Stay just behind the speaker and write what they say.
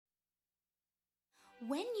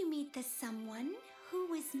When you meet the someone who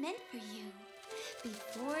was meant for you,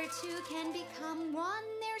 before two can become one,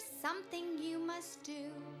 there's something you must do.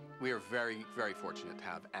 We are very, very fortunate to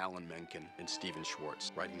have Alan Menken and Stephen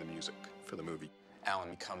Schwartz writing the music for the movie.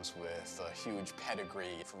 Alan comes with a huge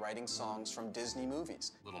pedigree for writing songs from Disney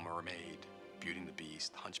movies. Little Mermaid, Beauty and the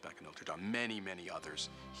Beast, Hunchback of Notre Dame, many, many others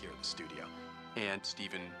here at the studio. And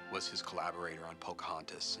Stephen was his collaborator on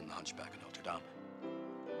Pocahontas and the Hunchback of Notre Dame.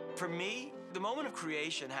 For me, the moment of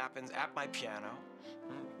creation happens at my piano.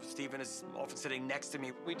 Stephen is often sitting next to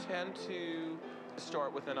me. We tend to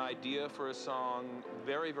start with an idea for a song,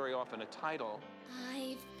 very, very often a title.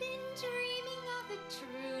 I've been dreaming of a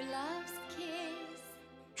true love's kiss.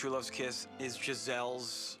 True Love's Kiss is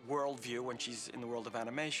Giselle's worldview when she's in the world of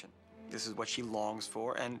animation. This is what she longs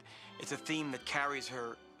for, and it's a theme that carries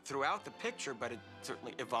her throughout the picture, but it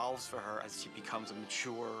certainly evolves for her as she becomes a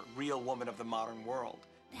mature, real woman of the modern world.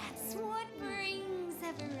 That's what brings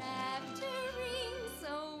ever after ring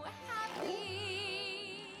so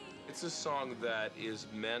happy. It's a song that is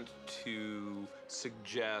meant to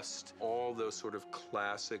suggest all those sort of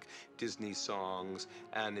classic Disney songs,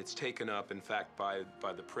 and it's taken up, in fact, by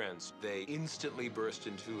the Prince. They instantly burst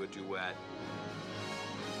into a duet.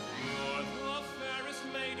 You're the fairest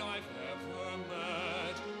maid I've ever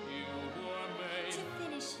met. You were made to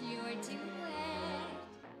finish your duet.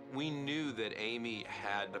 We knew that Amy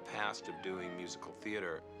had a past of doing musical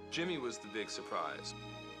theater. Jimmy was the big surprise.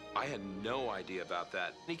 I had no idea about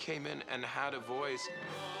that. He came in and had a voice.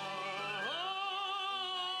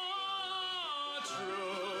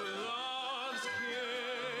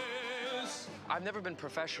 I've never been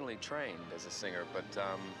professionally trained as a singer, but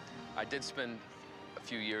I did spend a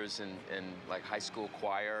few years in like high school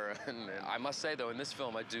choir. And I must say, though, in this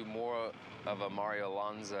film, I do more of a Mario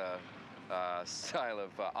Lanza style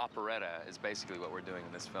of operetta is basically what we're doing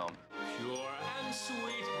in this film. pure and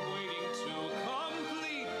sweet, waiting to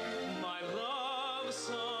complete my love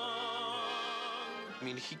song. I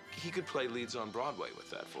mean, he could play leads on Broadway with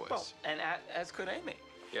that voice. Well, and as could Amy.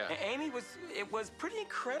 Yeah. And Amy was pretty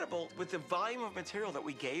incredible with the volume of material that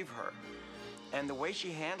we gave her. And the way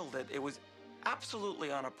she handled it, it was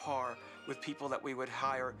absolutely on a par with people that we would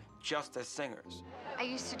hire just as singers. I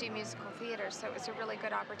used to do musical theater, so it was a really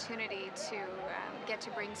good opportunity to get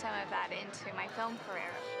to bring some of that into my film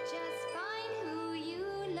career. Just find who you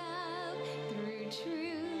love through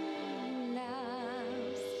true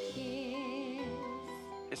love's kiss.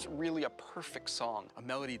 It's really a perfect song, a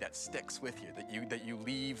melody that sticks with you, that you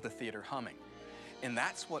leave the theater humming. And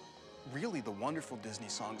that's what really the wonderful Disney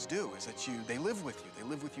songs do, is that they live with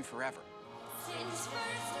you forever. Since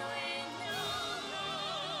first